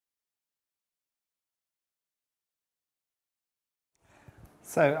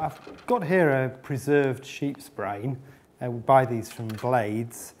So I've got here a preserved sheep's brain. We buy these from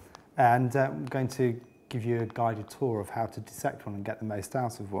Blades, and I'm going to give you a guided tour of how to dissect one and get the most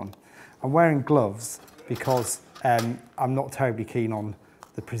out of one. I'm wearing gloves because I'm not terribly keen on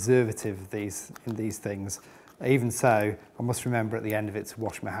the preservative of in these things. Even so, I must remember at the end of it to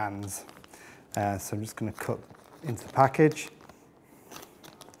wash my hands. So I'm just going to cut into the package.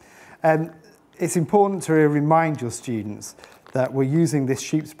 It's important to remind your students that we're using this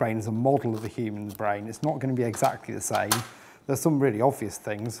sheep's brain as a model of a human brain. It's not going to be exactly the same. There's some really obvious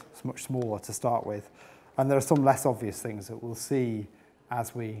things, it's much smaller to start with, and there are some less obvious things that we'll see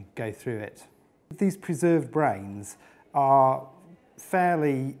as we go through it. These preserved brains are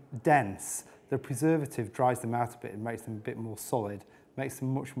fairly dense. The preservative dries them out a bit and makes them a bit more solid, makes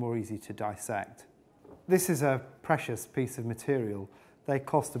them much more easy to dissect. This is a precious piece of material. They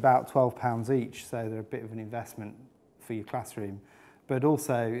cost about £12 each, so they're a bit of an investment for your classroom. But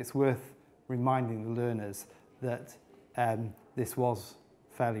also it's worth reminding the learners that this was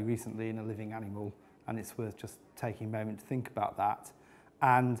fairly recently in a living animal, and it's worth just taking a moment to think about that.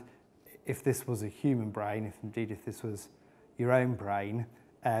 And if this was a human brain, if this was your own brain,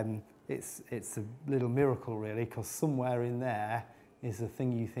 it's a little miracle really, because somewhere in there is the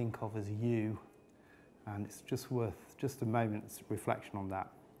thing you think of as you, and it's just worth just a moment's reflection on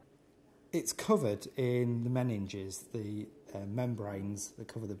that. It's covered in the meninges, the membranes that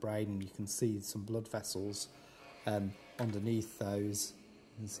cover the brain, and you can see some blood vessels underneath those.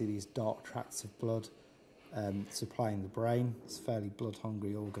 You can see these dark tracts of blood supplying the brain. It's a fairly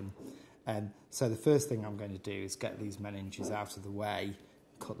blood-hungry organ. So the first thing I'm going to do is get these meninges out of the way,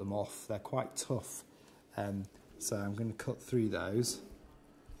 cut them off. They're quite tough, so I'm going to cut through those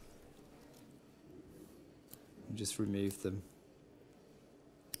and just remove them.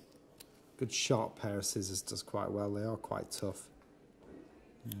 Good sharp pair of scissors does quite well. They are quite tough.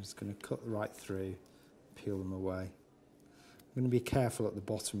 I'm just going to cut right through, peel them away. I'm going to be careful at the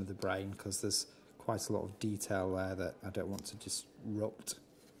bottom of the brain because there's quite a lot of detail there that I don't want to disrupt.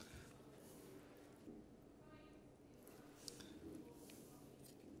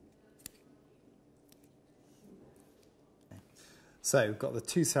 So we've got the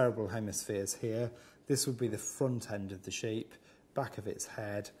two cerebral hemispheres here. This would be the front end of the sheep, back of its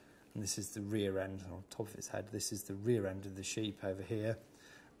head, and this is the rear end, or top of its head. This is the rear end of the sheep over here,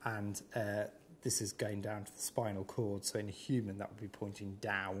 and this is going down to the spinal cord. So in a human, that would be pointing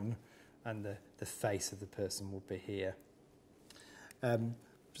down, and the face of the person would be here. I'm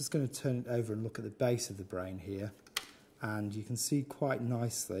just going to turn it over and look at the base of the brain here, and you can see quite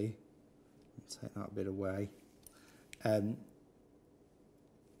nicely, I'll take that bit away,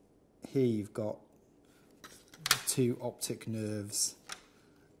 here you've got two optic nerves.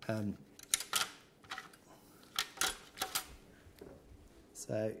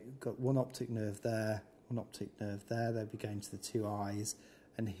 So you've got one optic nerve there, one optic nerve there. They'll be going to the two eyes.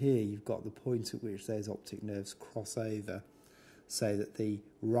 And here you've got the point at which those optic nerves cross over, so that the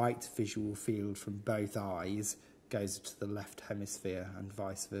right visual field from both eyes goes to the left hemisphere and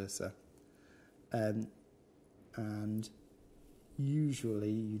vice versa. And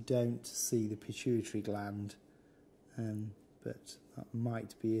usually you don't see the pituitary gland, but that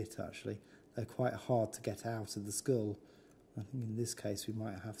might be it actually. They're quite hard to get out of the skull. I think in this case we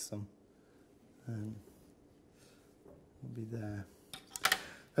might have some. Will be there.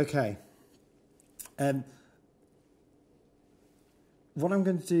 Okay. What I'm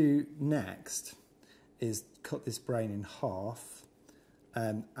going to do next is cut this brain in half,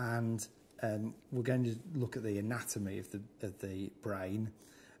 and we're going to look at the anatomy of the brain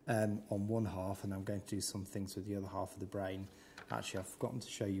on one half, and I'm going to do some things with the other half of the brain. Actually, I've forgotten to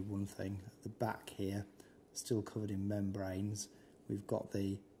show you one thing. At the back here, still covered in membranes, we've got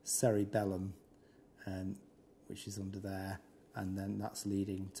the cerebellum, which is under there, and then that's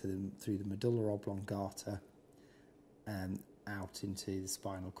leading to through the Medulla Oblongata out into the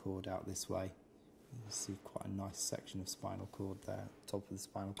spinal cord out this way. You can see quite a nice section of spinal cord there, top of the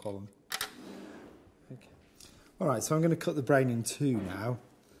spinal column. Okay. All right, so I'm going to cut the brain in two now.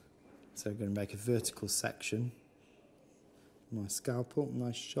 So I'm going to make a vertical section. Nice scalpel,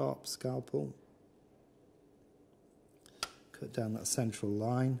 nice sharp scalpel. Cut down that central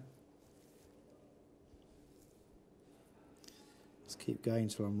line. Just keep going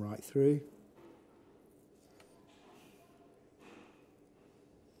till I'm right through.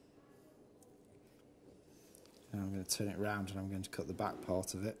 Now I'm going to turn it round and I'm going to cut the back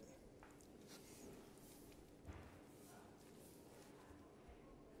part of it.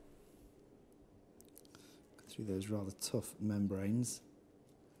 Through those rather tough membranes.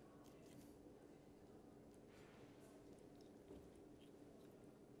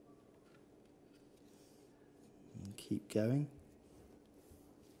 keep going.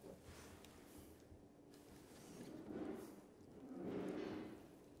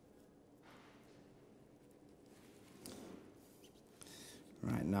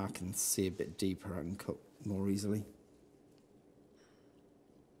 Right, now I can see a bit deeper, I can cut more easily.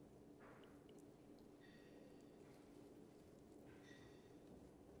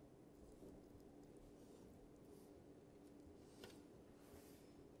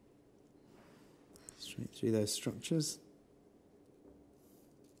 Straight through those structures.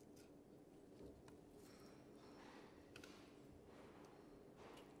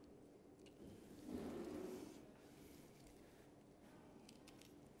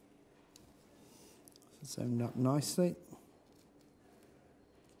 Sewn up nicely.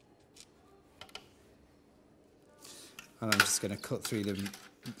 And I'm just going to cut through the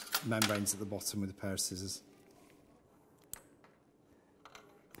membranes at the bottom with a pair of scissors.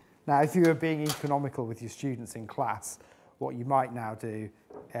 Now, if you were being economical with your students in class, what you might now do,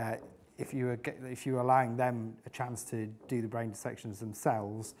 if you were allowing them a chance to do the brain dissections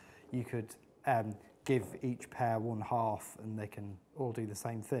themselves, you could give each pair one half and they can all do the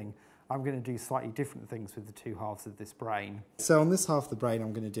same thing. I'm going to do slightly different things with the two halves of this brain. So on this half of the brain,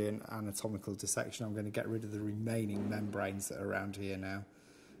 I'm going to do an anatomical dissection. I'm going to get rid of the remaining membranes that are around here now.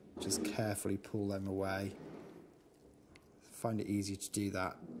 Just carefully pull them away. I find it easier to do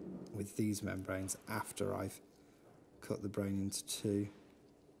that with these membranes after I've cut the brain into two.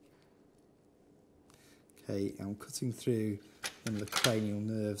 Okay, I'm cutting through one of the cranial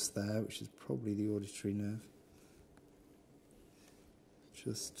nerves there, which is probably the auditory nerve.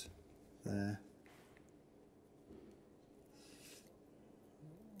 Just there.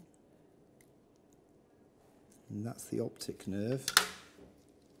 And that's the optic nerve.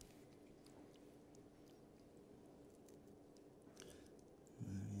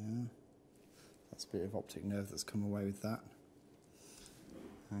 There we are. That's a bit of optic nerve that's come away with that.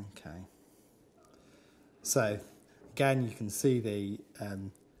 Okay. So, again, you can see the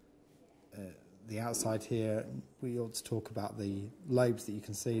outside here. We ought to talk about the lobes that you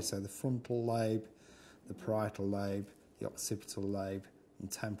can see. So the frontal lobe, the parietal lobe, the occipital lobe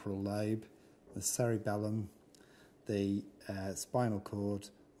and temporal lobe, the cerebellum, the spinal cord,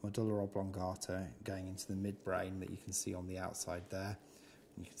 medulla oblongata going into the midbrain that you can see on the outside there.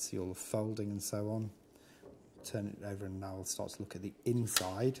 And you can see all the folding and so on. Turn it over and now we'll start to look at the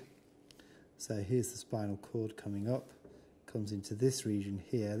inside. So here's the spinal cord coming up. Comes into this region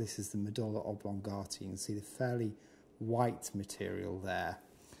here. This is the medulla oblongata. You can see the fairly white material there.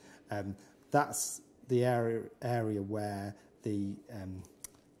 That's the area where the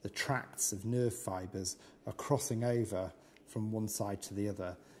tracts of nerve fibres are crossing over from one side to the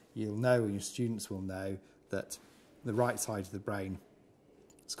other. You'll know, and your students will know, that the right side of the brain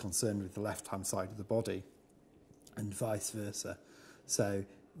is concerned with the left-hand side of the body, and vice versa. So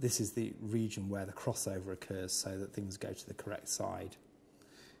this is the region where the crossover occurs so that things go to the correct side.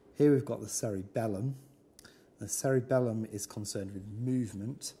 Here we've got the cerebellum. The cerebellum is concerned with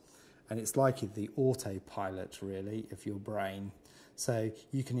movement, and it's like the autopilot, really, of your brain. So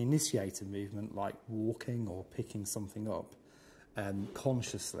you can initiate a movement like walking or picking something up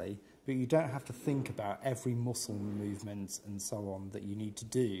consciously, but you don't have to think about every muscle movement and so on that you need to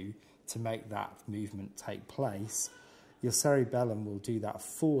do to make that movement take place. Your cerebellum will do that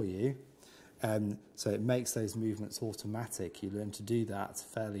for you, so it makes those movements automatic. You learn to do that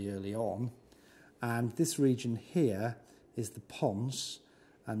fairly early on. And this region here is the pons,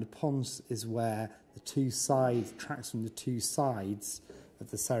 and the pons is where the two sides, tracts from the two sides of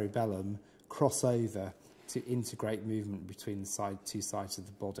the cerebellum cross over to integrate movement between the two sides of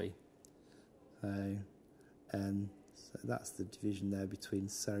the body. So that's the division there between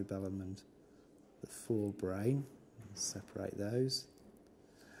cerebellum and the forebrain. Separate those.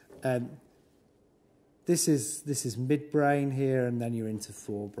 This is midbrain here, and then you're into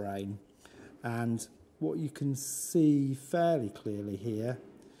forebrain. And what you can see fairly clearly here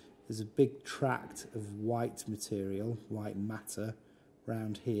is a big tract of white material, white matter,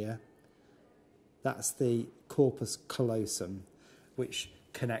 round here. That's the corpus callosum, which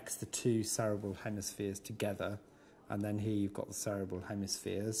connects the two cerebral hemispheres together. And then here you've got the cerebral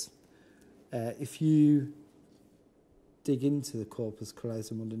hemispheres. If you dig into the corpus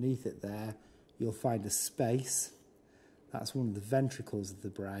callosum underneath it there, you'll find a space. That's one of the ventricles of the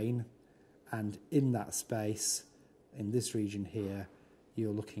brain. And in that space, in this region here,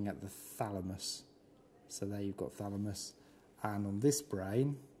 you're looking at the thalamus. So there you've got thalamus. And on this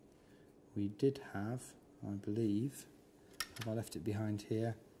brain, we did have, I believe, have I left it behind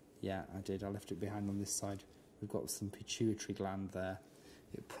here? Yeah, I did. I left it behind on this side. We've got some pituitary gland there.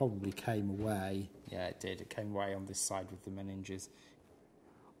 it probably came away. Yeah, it did. It came away on this side with the meninges.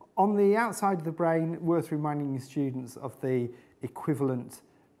 On the outside of the brain, worth reminding your students of the equivalent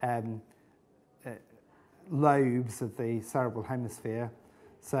lobes of the cerebral hemisphere.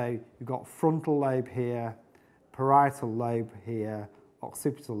 So you've got frontal lobe here, parietal lobe here,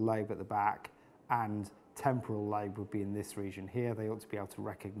 occipital lobe at the back, and temporal lobe would be in this region here. They ought to be able to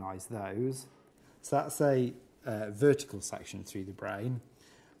recognise those. So that's a vertical section through the brain.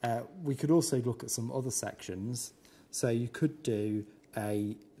 We could also look at some other sections. So you could do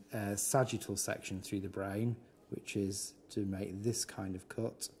a sagittal section through the brain, which is to make this kind of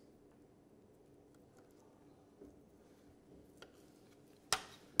cut.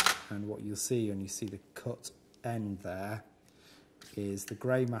 And what you'll see when you see the cut end there is the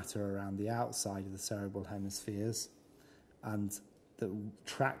grey matter around the outside of the cerebral hemispheres and the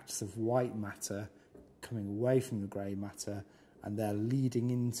tracts of white matter coming away from the grey matter, and they're leading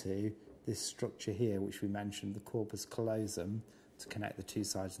into this structure here, which we mentioned, the corpus callosum, to connect the two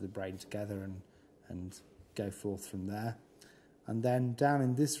sides of the brain together and go forth from there. And then down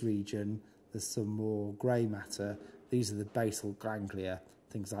in this region, there's some more grey matter. These are the basal ganglia,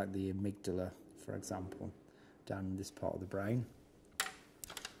 things like the amygdala, for example, down in this part of the brain.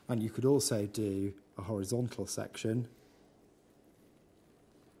 And you could also do a horizontal section.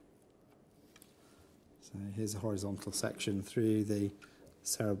 So here's a horizontal section through the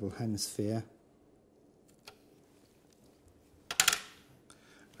cerebral hemisphere.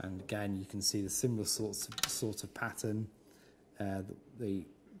 And again, you can see the similar sort of pattern. The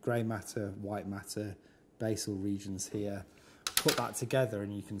grey matter, white matter, basal regions here. Put that together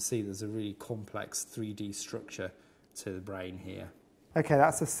and you can see there's a really complex 3D structure to the brain here. Okay,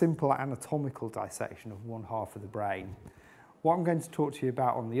 that's a simple anatomical dissection of one half of the brain. What I'm going to talk to you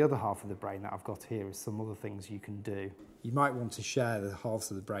about on the other half of the brain that I've got here is some other things you can do. You might want to share the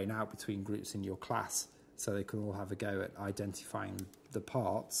halves of the brain out between groups in your class so they can all have a go at identifying the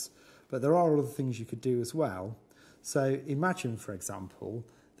parts. But there are other things you could do as well. So imagine, for example,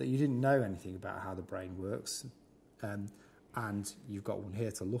 that you didn't know anything about how the brain works, and you've got one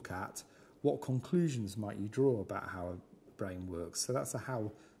here to look at. What conclusions might you draw about how a brain works? So that's a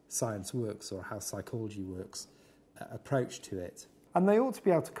how science works, or how psychology works, approach to it. And they ought to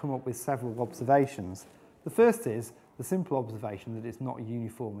be able to come up with several observations. The first is the simple observation that it's not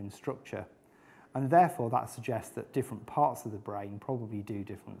uniform in structure, and therefore that suggests that different parts of the brain probably do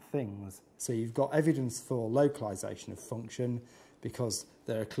different things. So you've got evidence for localization of function because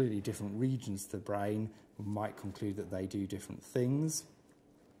there are clearly different regions to the brain. We might conclude that they do different things.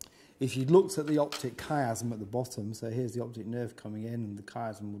 If you looked at the optic chiasm at the bottom, so here's the optic nerve coming in and the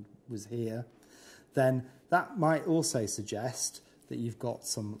chiasm was here, then that might also suggest that you've got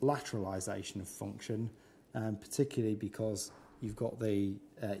some lateralization of function, particularly because you've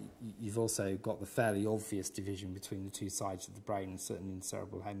also got the fairly obvious division between the two sides of the brain, certainly in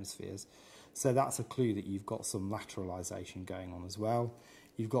cerebral hemispheres. So that's a clue that you've got some lateralization going on as well.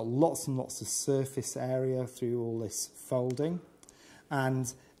 You've got lots and lots of surface area through all this folding.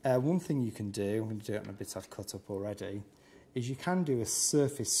 And one thing you can do, I'm going to do it on a bit I've cut up already, is you can do a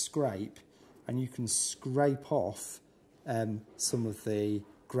surface scrape, and you can scrape off some of the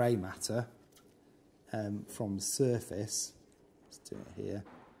grey matter from the surface. Let's do it here.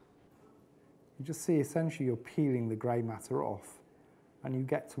 You just see essentially you're peeling the grey matter off, and you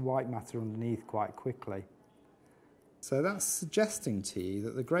get to white matter underneath quite quickly. So that's suggesting to you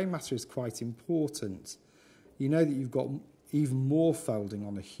that the grey matter is quite important. You know that you've got even more folding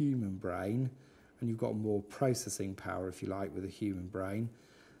on a human brain, and you've got more processing power, if you like, with a human brain.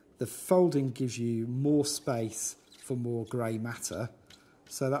 The folding gives you more space for more grey matter,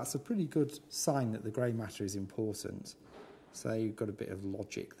 so that's a pretty good sign that the grey matter is important. So you've got a bit of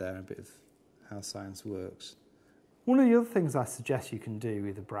logic there, a bit of how science works. One of the other things I suggest you can do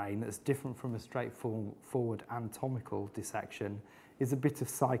with the brain that's different from a straightforward anatomical dissection is a bit of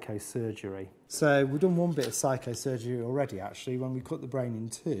psychosurgery. So we've done one bit of psychosurgery already, actually. When we cut the brain in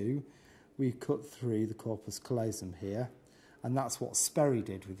two, we cut through the corpus callosum here, and that's what Sperry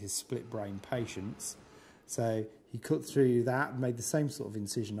did with his split brain patients. So he cut through that, made the same sort of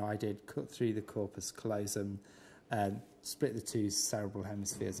incision I did, cut through the corpus callosum, split the two cerebral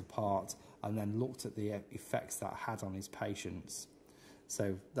hemispheres apart, and then looked at the effects that had on his patients.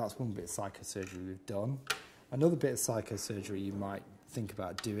 So that's one bit of psychosurgery we've done. Another bit of psychosurgery you might think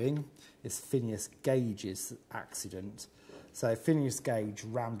about doing is Phineas Gage's accident. So Phineas Gage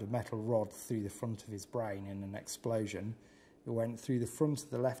rammed a metal rod through the front of his brain in an explosion. It went through the front of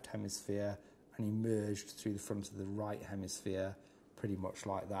the left hemisphere and emerged through the front of the right hemisphere, pretty much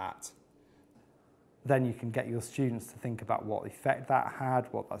like that. Then you can get your students to think about what effect that had,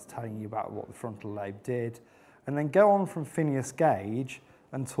 what that's telling you about what the frontal lobe did, and then go on from Phineas gauge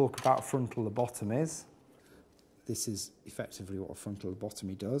and talk about frontal lobotomies. This is effectively what a frontal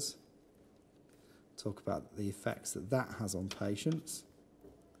lobotomy does. Talk about the effects that that has on patients.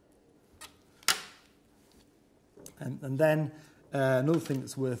 And then another thing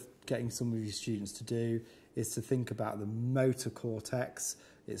that's worth getting some of your students to do is to think about the motor cortex.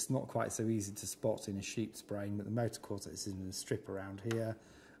 It's not quite so easy to spot in a sheep's brain, but the motor cortex is in a strip around here,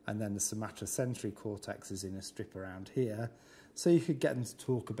 and then the somatosensory cortex is in a strip around here. So you could get them to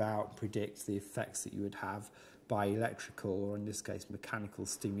talk about, predict the effects that you would have by electrical, or in this case mechanical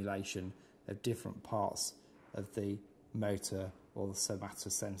stimulation of different parts of the motor or the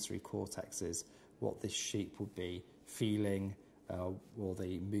somatosensory cortexes, what this sheep would be feeling, or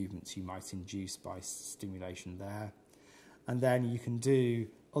the movements you might induce by stimulation there. And then you can do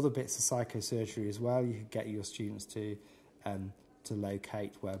other bits of psychosurgery as well. You could get your students to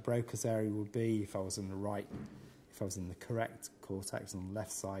locate where Broca's area would be. If I was in the correct cortex on the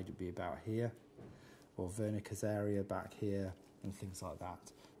left side, it'd be about here, or Wernicke's area back here, and things like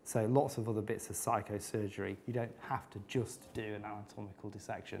that. So lots of other bits of psychosurgery. You don't have to just do an anatomical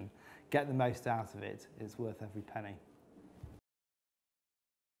dissection. Get the most out of it. It's worth every penny.